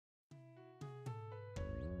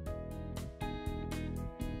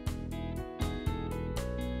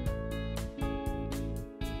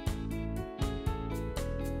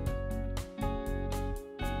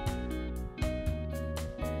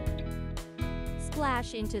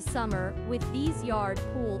splash into summer with Theseyard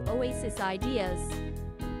Pool Oasis Ideas.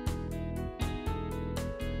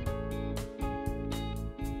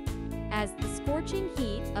 As the scorching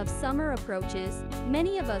heat of summer approaches,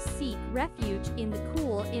 many of us seek refuge in the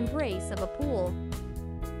cool embrace of a pool.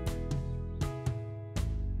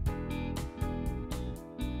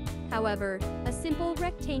 However, a simple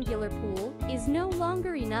rectangular pool is no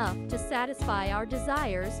longer enough to satisfy our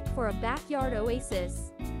desires for a backyard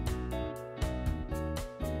oasis.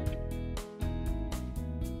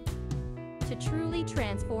 To truly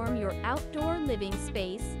transform your outdoor living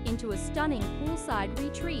space into a stunning poolside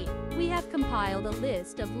retreat, we have compiled a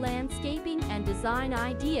list of landscaping and design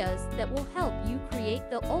ideas that will help you create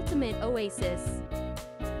the ultimate oasis.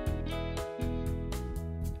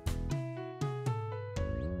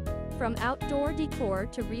 From outdoor decor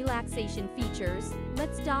to relaxation features,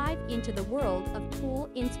 let's dive into the world of pool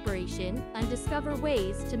inspiration and discover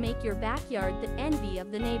ways to make your backyard the envy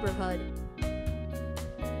of the neighborhood.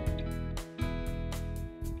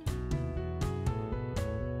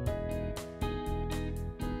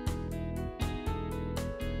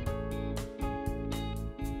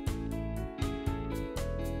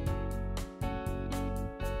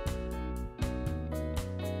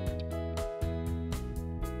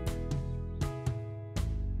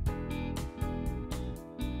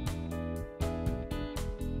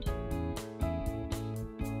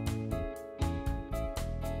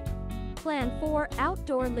 Plan for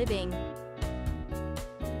outdoor living.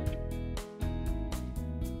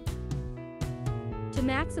 To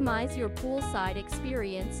maximize your poolside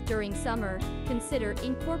experience during summer, consider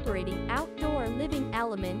incorporating outdoor living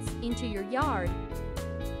elements into your yard.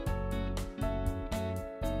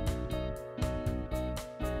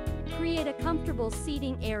 Create a comfortable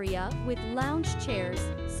seating area with lounge chairs,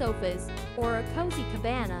 sofas, or a cozy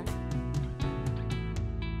cabana.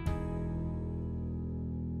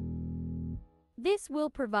 This will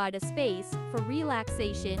provide a space for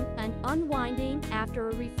relaxation and unwinding after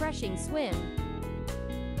a refreshing swim.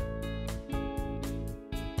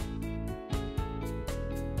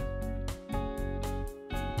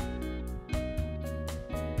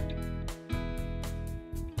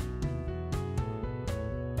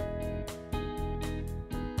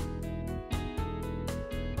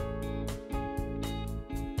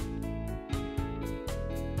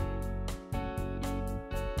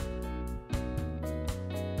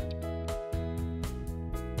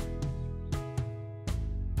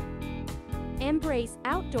 Embrace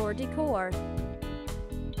outdoor decor.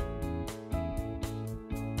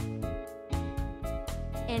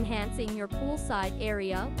 Enhancing your poolside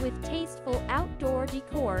area with tasteful outdoor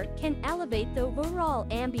decor can elevate the overall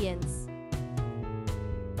ambience.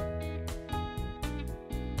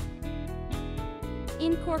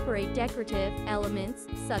 Incorporate decorative elements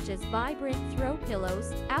such as vibrant throw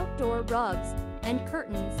pillows, outdoor rugs, and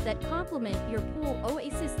curtains that complement your pool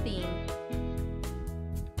oasis theme.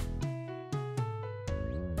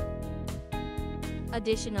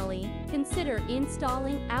 Additionally, consider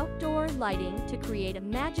installing outdoor lighting to create a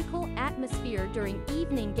magical atmosphere during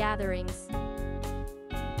evening gatherings.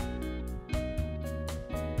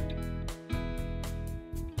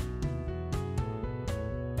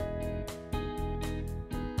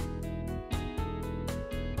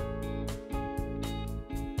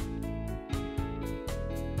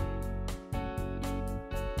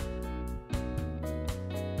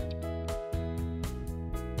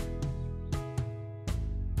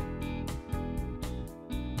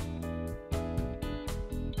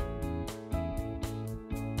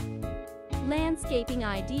 Landscaping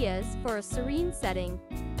ideas for a serene setting.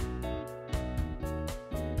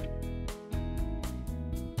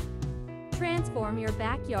 Transform your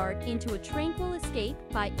backyard into a tranquil escape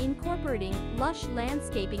by incorporating lush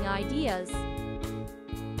landscaping ideas.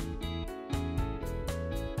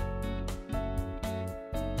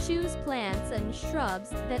 Choose plants and shrubs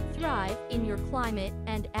that thrive in your climate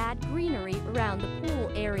and add greenery around the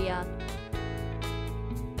pool area.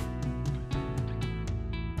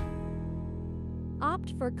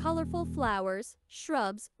 Opt for colorful flowers,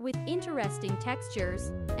 shrubs with interesting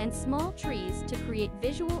textures, and small trees to create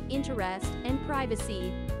visual interest and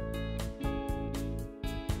privacy.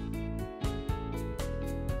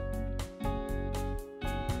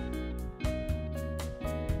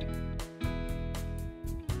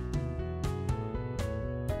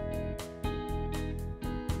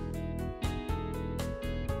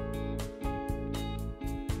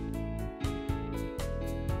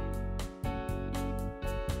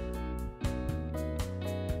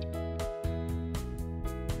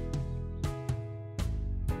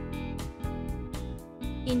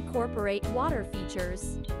 Incorporate water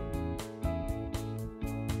features.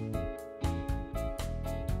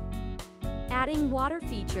 Adding water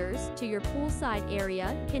features to your poolside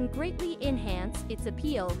area can greatly enhance its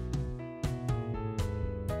appeal.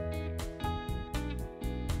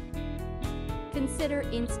 Consider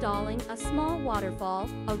installing a small waterfall,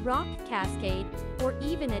 a rock cascade, or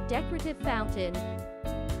even a decorative fountain.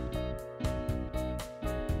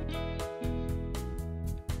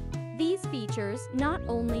 These features not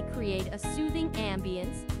only create a soothing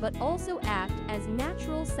ambience, but also act as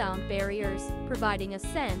natural sound barriers, providing a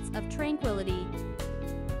sense of tranquility.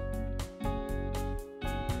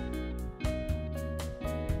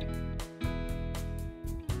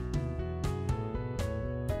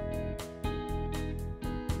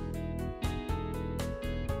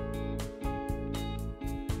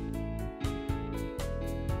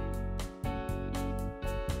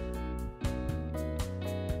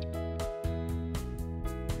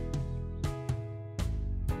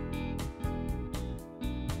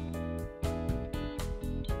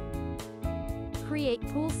 Create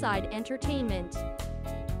poolside entertainment.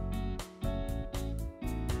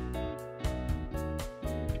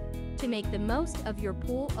 To make the most of your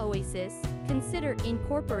pool oasis, consider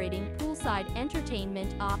incorporating poolside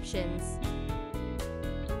entertainment options.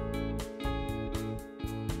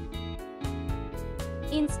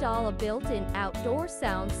 Install a built-in outdoor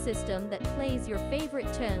sound system that plays your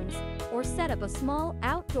favorite tunes, or set up a small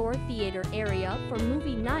outdoor theater area for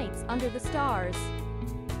movie nights under the stars.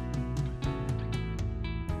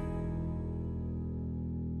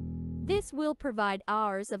 This will provide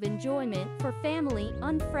hours of enjoyment for family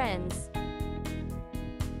and friends.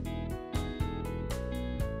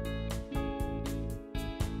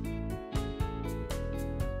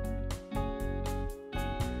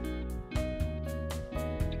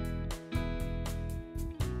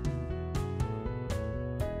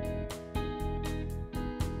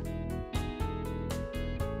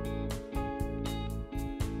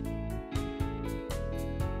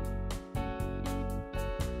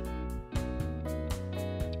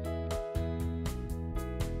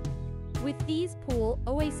 With these pool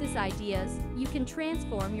oasis ideas, you can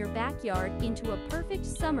transform your backyard into a perfect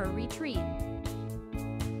summer retreat.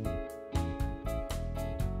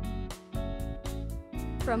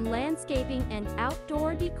 From landscaping and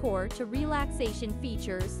outdoor decor to relaxation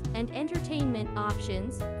features and entertainment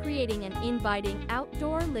options, creating an inviting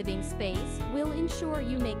outdoor living space will ensure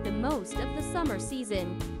you make the most of the summer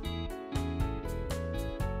season.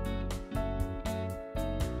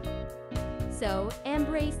 So,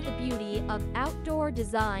 embrace the beauty of outdoor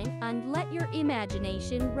design and let your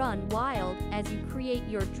imagination run wild as you create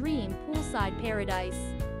your dream poolside paradise.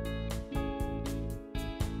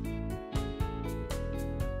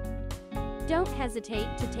 Don't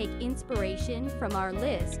hesitate to take inspiration from our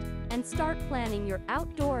list and start planning your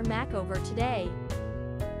outdoor makeover today.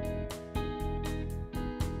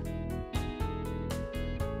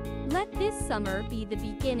 Let this summer be the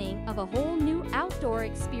beginning of a whole new outdoor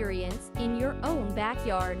experience in your own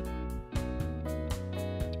backyard.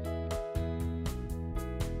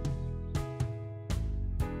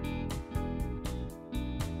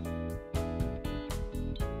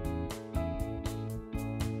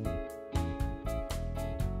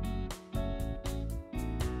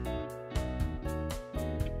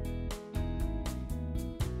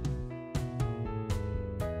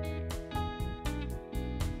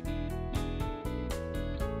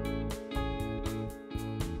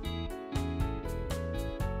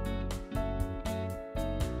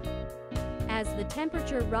 As the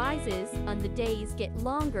temperature rises and the days get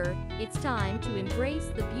longer, it's time to embrace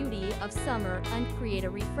the beauty of summer and create a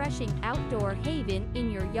refreshing outdoor haven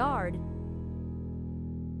in your yard.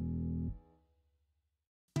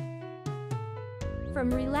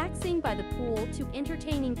 From relaxing by the pool to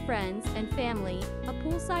entertaining friends and family, a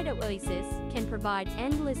poolside oasis can provide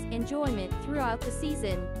endless enjoyment throughout the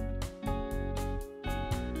season.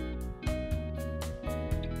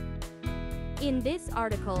 In this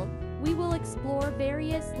article, we will explore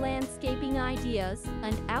various landscaping ideas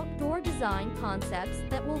and outdoor design concepts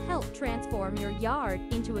that will help transform your yard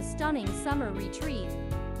into a stunning summer retreat.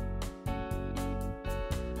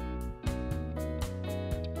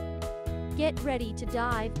 Get ready to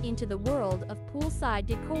dive into the world of poolside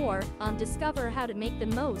decor and discover how to make the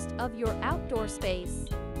most of your outdoor space.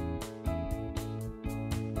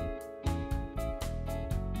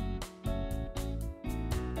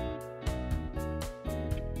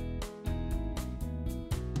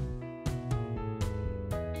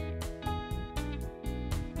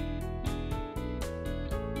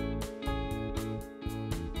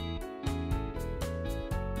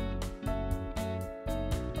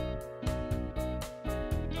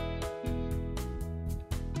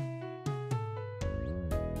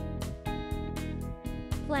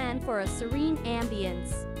 plan for a serene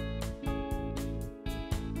ambience.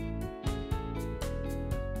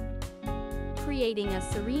 Creating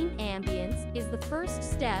a serene ambience is the first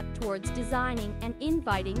step towards designing an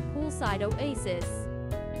inviting poolside oasis.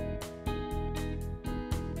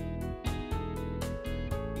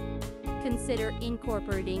 Consider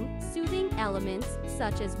incorporating soothing elements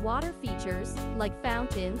such as water features like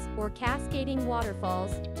fountains or cascading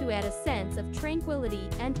waterfalls to add a sense of tranquility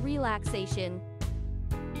and relaxation.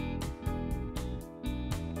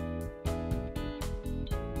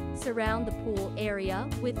 Surround the pool area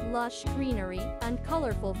with lush greenery and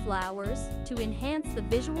colorful flowers to enhance the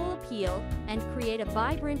visual appeal and create a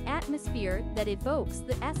vibrant atmosphere that evokes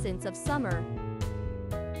the essence of summer.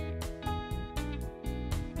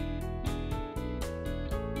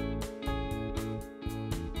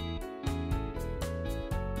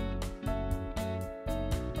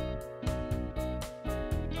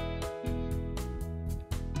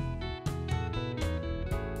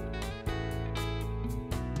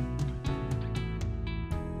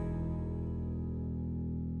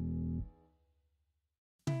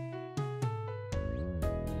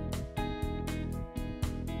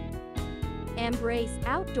 Embrace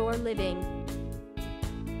outdoor living.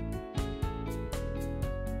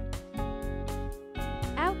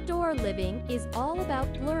 Outdoor living is all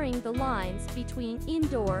about blurring the lines between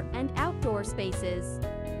indoor and outdoor spaces.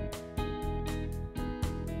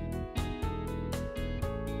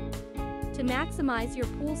 To maximize your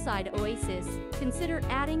poolside oasis, consider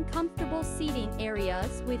adding comfortable seating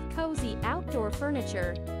areas with cozy outdoor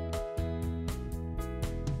furniture.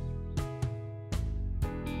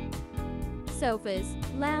 Sofas,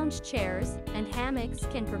 lounge chairs, and hammocks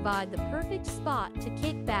can provide the perfect spot to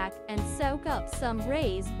kick back and soak up some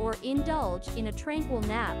rays or indulge in a tranquil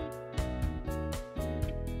nap.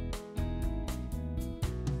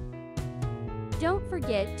 Don't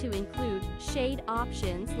forget to include shade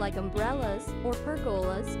options like umbrellas or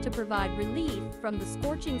pergolas to provide relief from the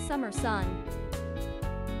scorching summer sun.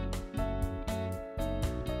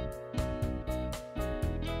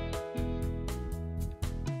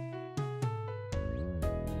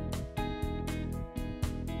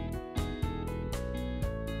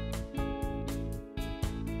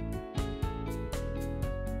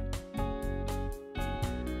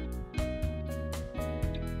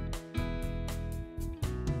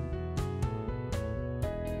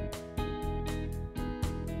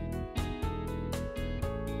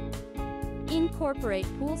 Incorporate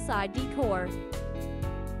poolside decor.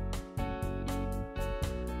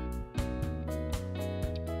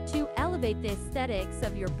 To elevate the aesthetics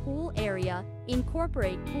of your pool area,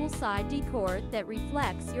 incorporate poolside decor that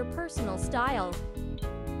reflects your personal style.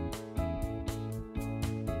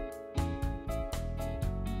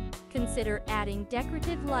 Consider adding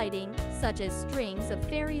decorative lighting, such as strings of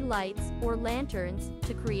fairy lights or lanterns,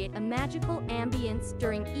 to create a magical ambience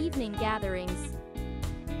during evening gatherings.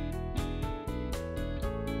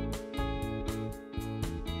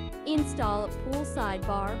 Install a poolside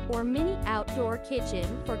bar or mini outdoor kitchen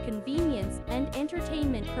for convenience and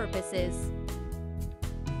entertainment purposes.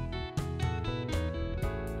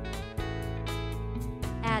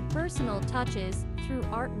 Add personal touches through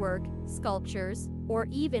artwork, sculptures, or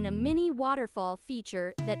even a mini waterfall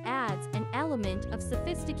feature that adds an element of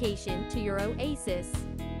sophistication to your oasis.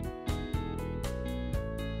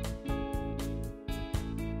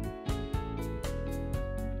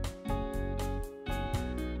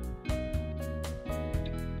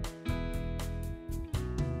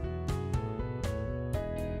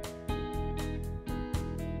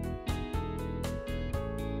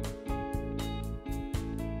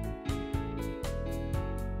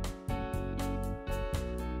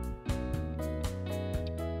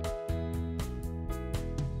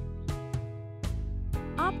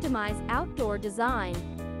 Optimize outdoor design.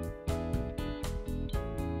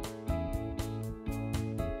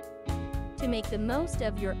 To make the most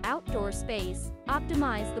of your outdoor space,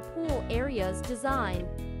 optimize the pool area's design.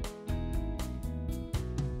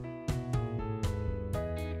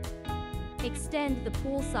 Extend the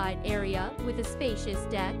poolside area with a spacious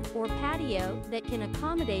deck or patio that can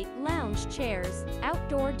accommodate lounge chairs,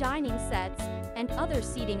 outdoor dining sets, and other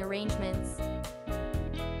seating arrangements.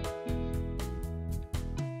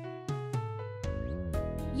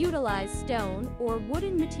 Utilize stone or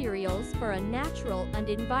wooden materials for a natural and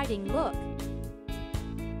inviting look.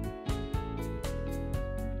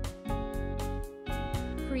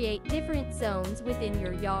 Create different zones within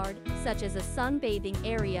your yard, such as a sunbathing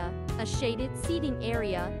area, a shaded seating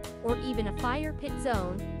area, or even a fire pit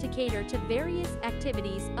zone to cater to various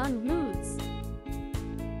activities and moods.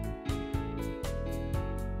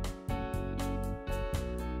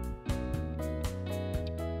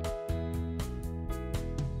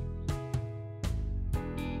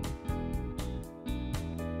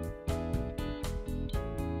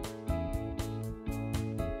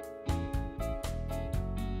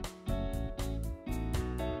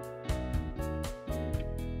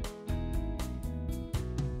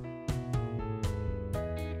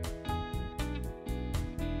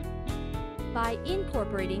 By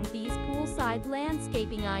incorporating these poolside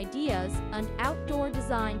landscaping ideas and outdoor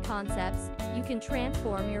design concepts, you can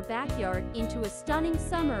transform your backyard into a stunning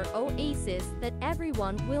summer oasis that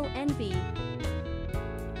everyone will envy.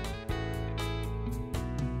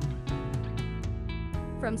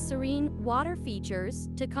 From serene water features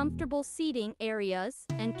to comfortable seating areas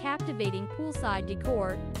and captivating poolside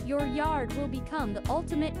decor, your yard will become the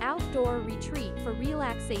ultimate outdoor retreat for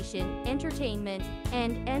relaxation, entertainment,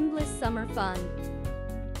 and endless summer fun.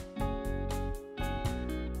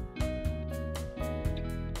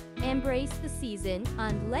 Embrace the season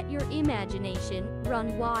and let your imagination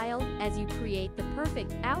run wild as you create the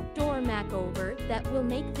perfect outdoor makeover that will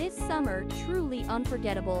make this summer truly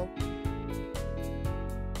unforgettable.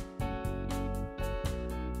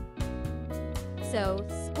 So,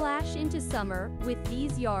 splash into summer with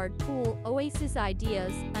Theseyard Pool Oasis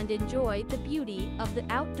Ideas and enjoy the beauty of the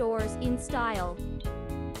outdoors in style.